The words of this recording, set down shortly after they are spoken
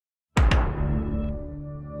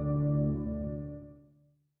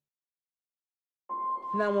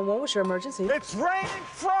911, what's your emergency? It's raining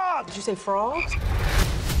frogs! Did you say frogs?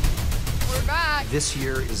 We're back. This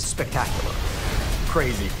year is spectacular.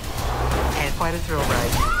 Crazy. And quite a thrill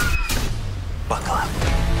ride. Buckle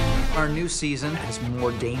up. Our new season has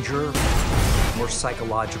more danger, more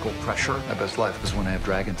psychological pressure. My best life is when I have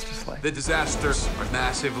dragons to slay. The disasters are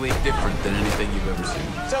massively different than anything you've ever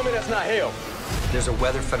seen. Tell me that's not hail. There's a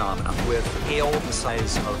weather phenomenon with hail the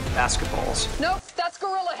size of basketballs, Nope, that's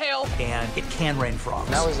gorilla hail. and it can rain frogs.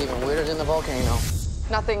 That was even weirder than the volcano.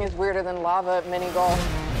 Nothing is weirder than lava at mini golf.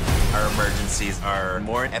 Our emergencies are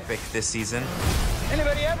more epic this season.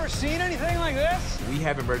 Anybody ever seen anything like this? We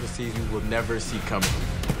have emergencies you will never see coming.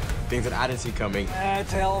 Things that I didn't see coming.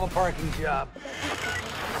 It's a hell of a parking job.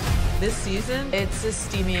 This season, it's a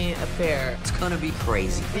steamy affair. It's gonna be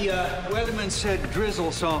crazy. The weatherman said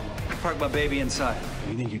drizzle, so I parked my baby inside.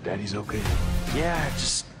 You think your daddy's okay? Yeah,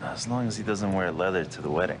 just as long as he doesn't wear leather to the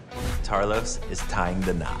wedding. Tarlos is tying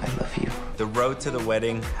the knot. I love you. The road to the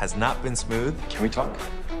wedding has not been smooth. Can we talk?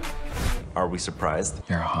 Are we surprised?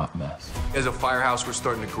 You're a hot mess. As a firehouse, we're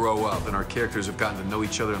starting to grow up, and our characters have gotten to know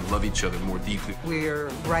each other and love each other more deeply. We're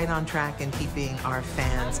right on track in keeping our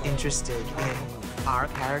fans interested in our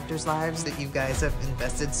characters' lives that you guys have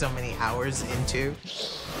invested so many hours into.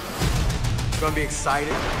 It's gonna be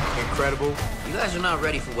exciting, incredible. You guys are not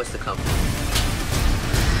ready for what's to come.